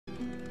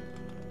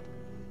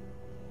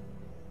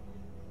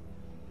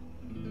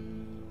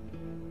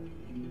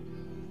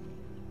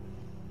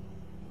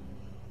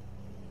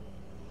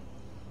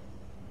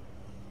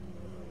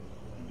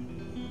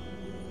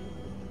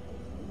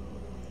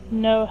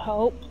No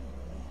help?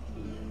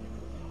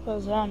 What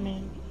does that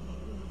mean?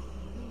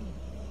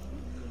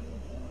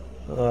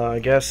 I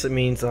guess it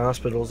means the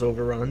hospital's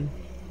overrun,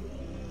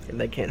 and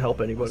they can't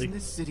help anybody. Wasn't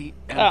this city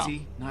Oh.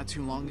 empty not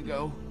too long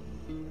ago?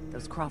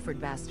 Those Crawford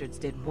bastards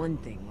did one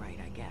thing right,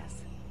 I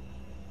guess.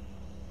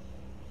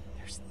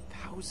 There's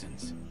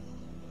thousands.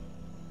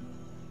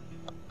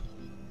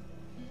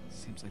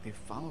 Seems like they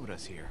followed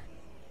us here.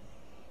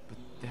 But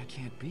that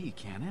can't be,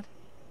 can it?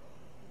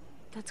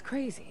 That's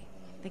crazy.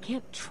 They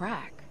can't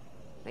track.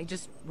 They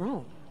just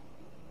roam.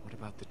 What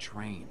about the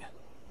train?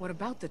 What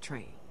about the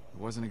train? It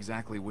wasn't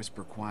exactly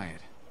whisper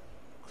quiet.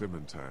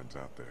 Clementine's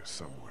out there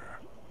somewhere.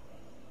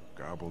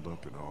 Gobbled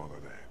up in all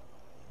of that.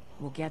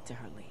 We'll get to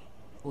her, Lee.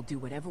 We'll do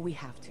whatever we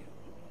have to.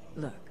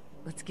 Look,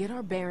 let's get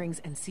our bearings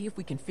and see if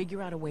we can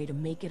figure out a way to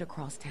make it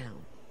across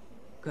town.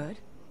 Good?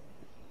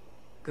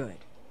 Good.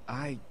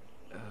 I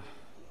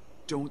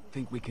don't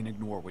think we can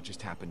ignore what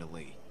just happened to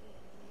Lee.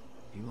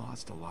 He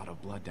lost a lot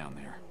of blood down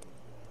there.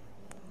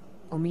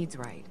 Omid's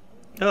right.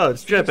 Oh,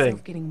 it's See yourself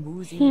dripping. getting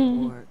woozy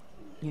or,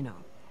 you know,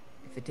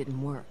 if it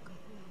didn't work,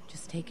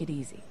 just take it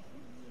easy.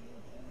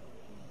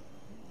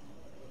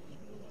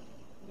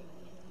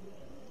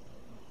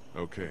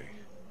 Okay.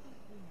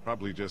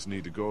 Probably just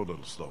need to go a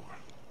little slower.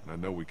 And I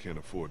know we can't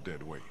afford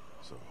dead weight,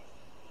 so...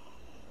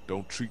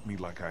 Don't treat me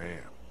like I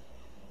am.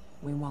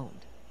 We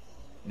won't.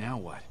 Now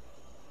what?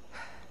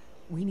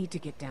 We need to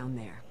get down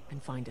there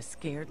and find a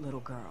scared little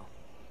girl.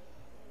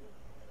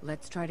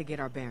 Let's try to get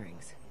our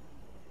bearings.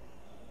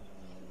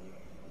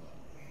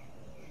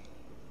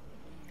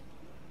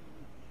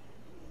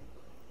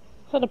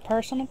 Is that a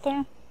person up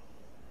there?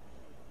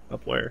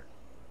 Up where?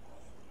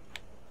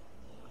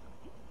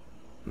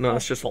 No,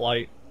 it's just a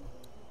light.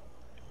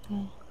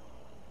 Hmm.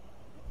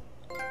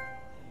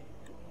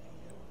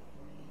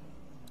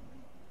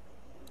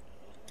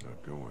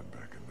 Not going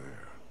back in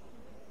there.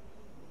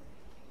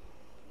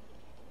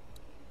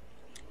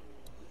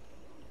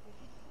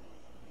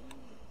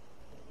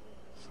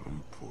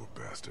 Some poor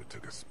bastard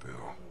took a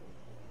spill.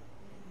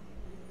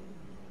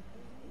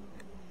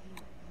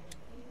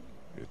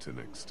 It's an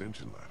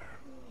extension ladder.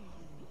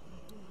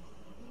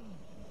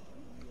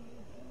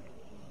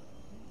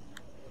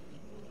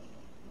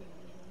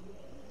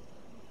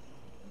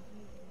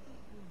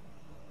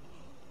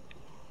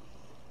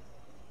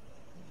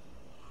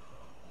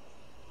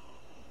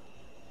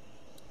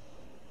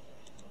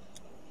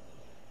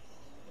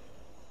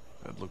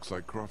 That looks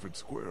like Crawford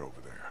Square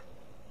over there.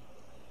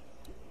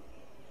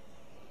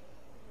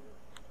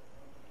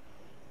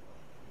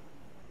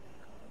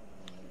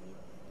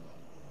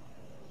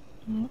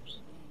 Oops.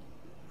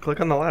 Click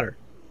on the ladder.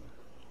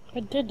 I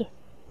did.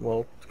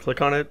 Well,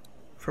 click on it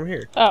from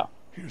here. Oh.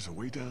 Here's a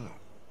way down.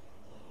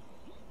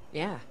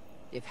 Yeah,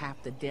 if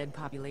half the dead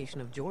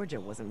population of Georgia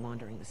wasn't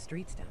wandering the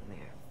streets down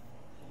there.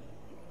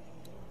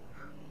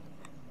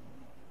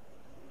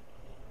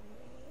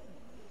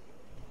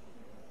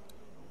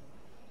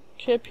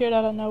 She appeared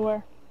out of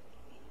nowhere.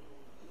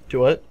 Do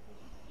what?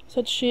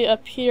 Said she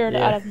appeared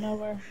Yeah. out of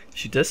nowhere.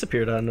 She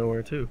disappeared out of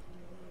nowhere, too.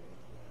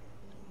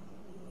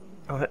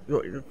 Oh,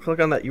 click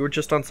on that. You were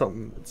just on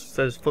something. It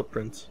says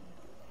footprints.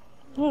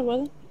 No, I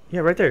wasn't. Yeah,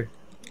 right there.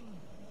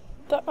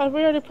 We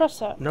already pressed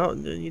that. No,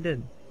 you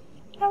didn't.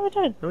 Yeah, we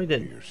did. No, you He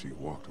didn't. or she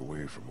walked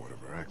away from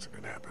whatever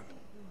accident happened.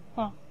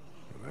 Huh.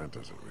 And that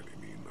doesn't really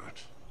mean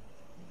much.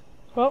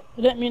 Well,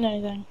 it didn't mean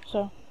anything,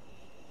 so.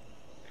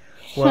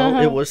 Well,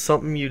 it was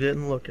something you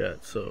didn't look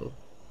at, so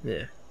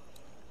yeah.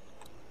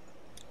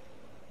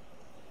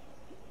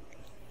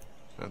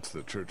 That's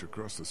the church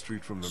across the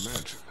street from the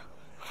mansion.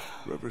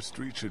 River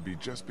Street should be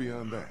just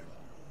beyond that.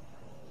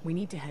 We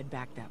need to head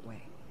back that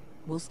way.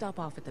 We'll stop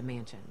off at the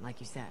mansion,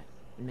 like you said,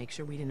 and make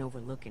sure we didn't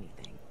overlook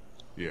anything.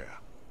 Yeah.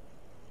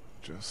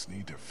 Just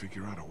need to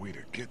figure out a way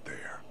to get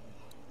there.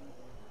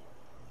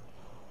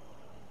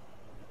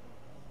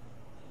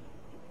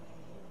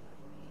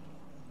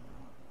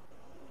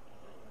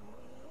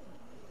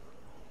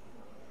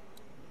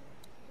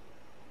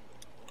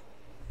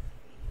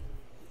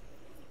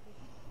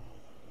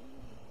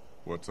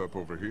 What's up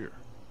over here?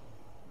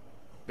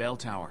 Bell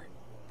Tower.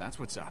 That's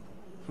what's up.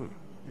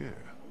 Yeah.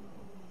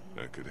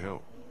 That could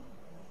help.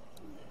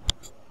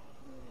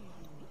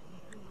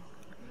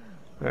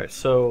 Alright,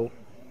 so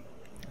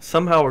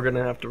somehow we're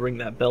gonna have to ring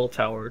that bell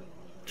tower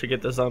to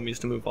get the zombies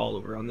to move all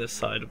over on this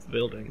side of the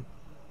building.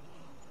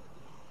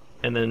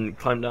 And then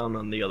climb down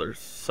on the other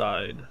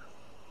side.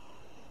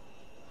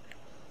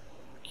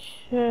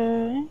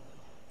 Okay.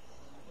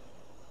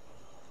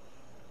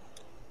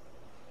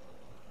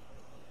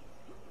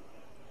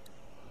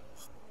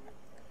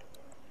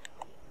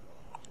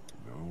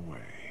 No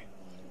way.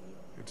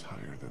 It's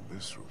higher than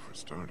this roof for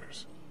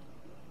starters.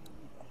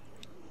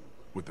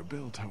 With the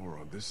bell tower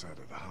on this side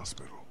of the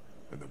hospital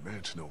and the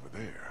mansion over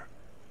there,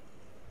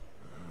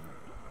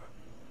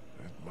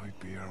 that might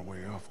be our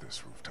way off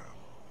this rooftop.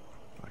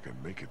 If I can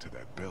make it to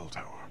that bell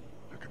tower,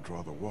 I can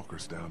draw the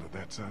walkers down to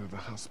that side of the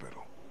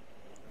hospital.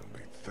 There'll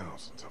be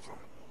thousands of them.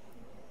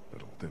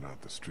 That'll thin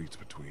out the streets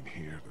between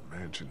here, the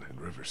mansion, and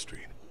River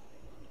Street.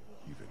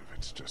 Even if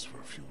it's just for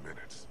a few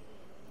minutes.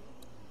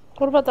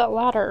 What about that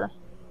ladder?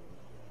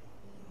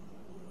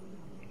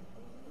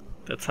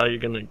 That's how you're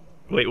gonna...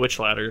 Wait, which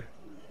ladder?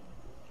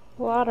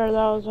 The ladder that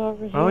was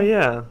over here. Oh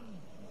yeah.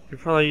 You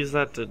probably use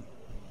that to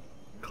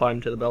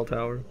climb to the bell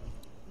tower.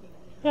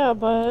 Yeah,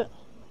 but...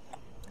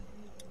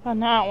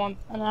 And now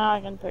I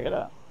can pick it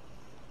up.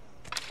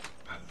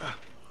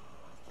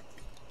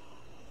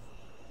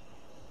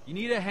 You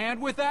need a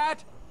hand with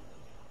that?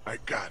 I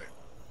got it.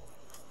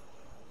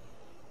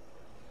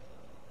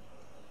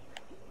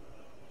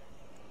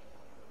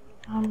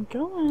 I'm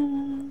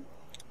going.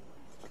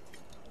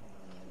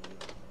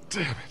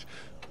 Damn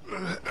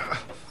it.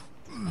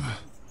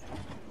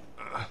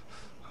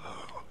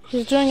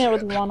 He's doing it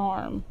with one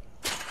arm.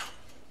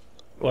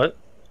 What?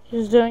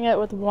 He's doing it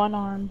with one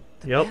arm.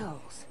 Yep.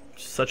 Bells.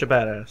 Such a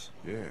badass.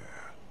 Yeah.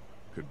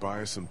 Could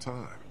buy us some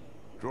time.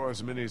 Draw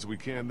as many as we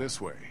can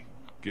this way.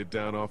 Get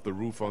down off the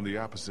roof on the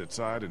opposite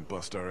side and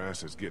bust our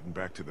asses getting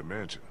back to the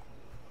mansion.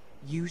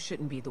 You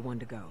shouldn't be the one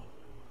to go.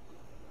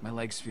 My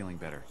leg's feeling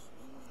better.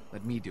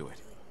 Let me do it.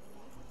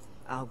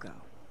 I'll go.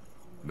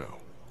 No.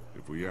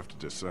 If we have to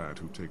decide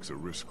who takes a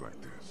risk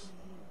like this,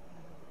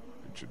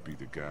 it should be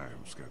the guy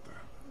who's got the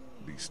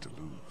least to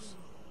lose.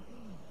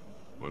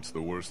 What's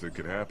the worst that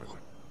could happen?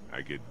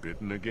 I get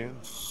bitten again?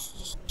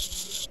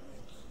 If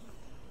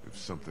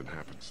something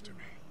happens to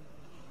me,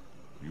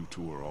 you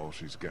two are all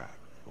she's got,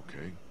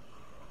 okay?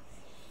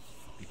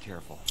 Be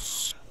careful.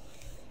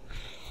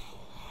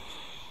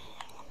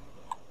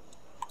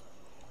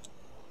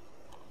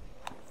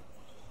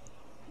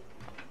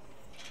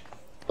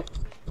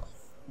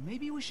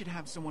 Maybe we should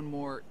have someone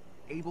more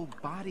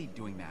able-bodied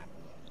doing that.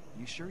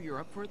 You sure you're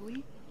up for it,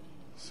 Lee?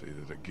 Say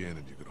that again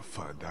and you're gonna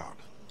find out.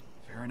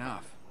 Fair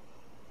enough.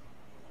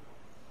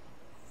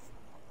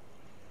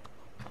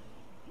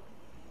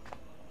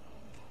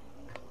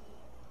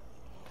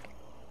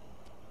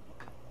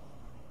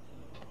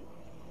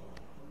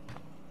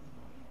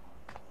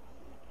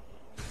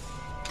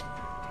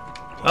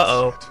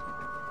 Uh-oh.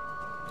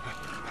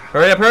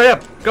 Hurry up, hurry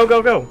up! Go,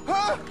 go, go!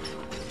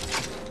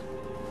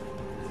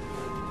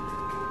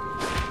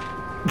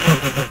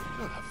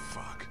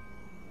 Fuck.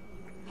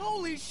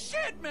 Holy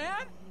shit,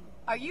 man!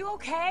 Are you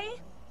okay?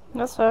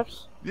 That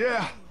sucks.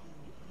 Yeah,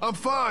 I'm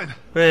fine.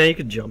 Man, you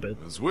could jump it.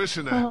 I was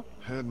wishing I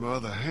had my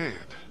other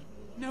hand.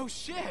 No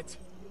shit!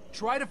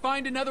 Try to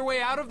find another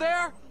way out of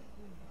there?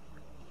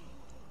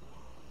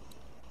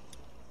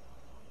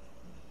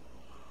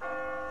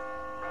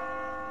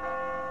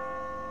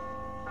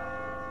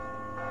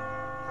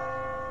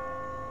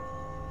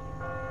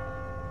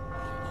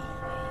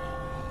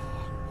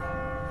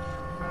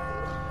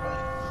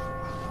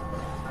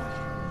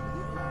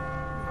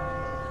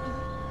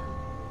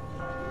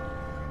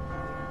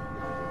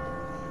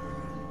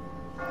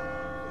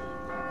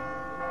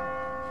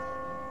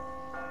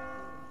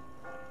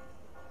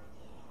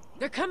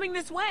 They're coming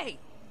this way!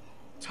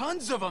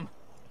 Tons of them!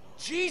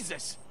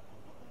 Jesus!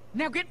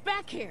 Now get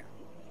back here!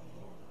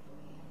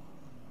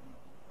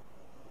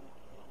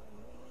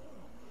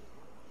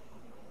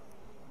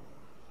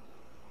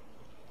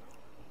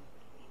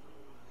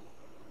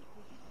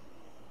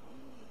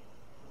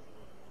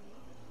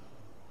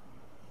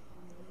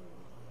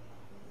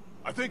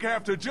 I think I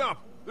have to jump.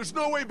 There's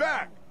no way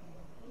back.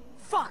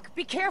 Fuck,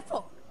 be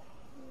careful.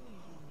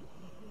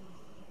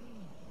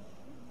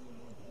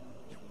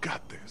 You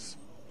got this.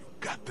 You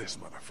got this,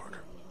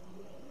 motherfucker.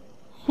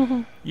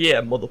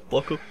 Yeah,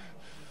 motherfucker.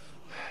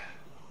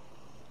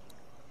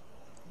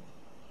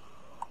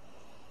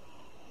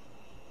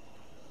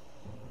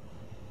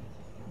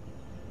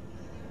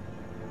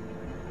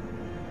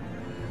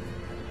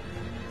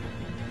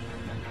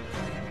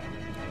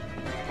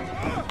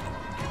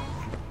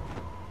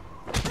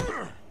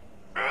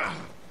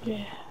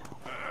 Yeah.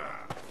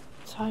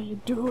 That's how you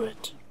do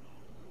it.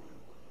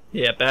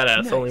 Yeah,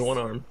 badass, Nice. only one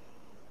arm.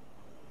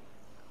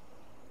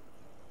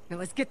 Now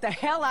let's get the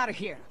hell out of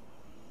here!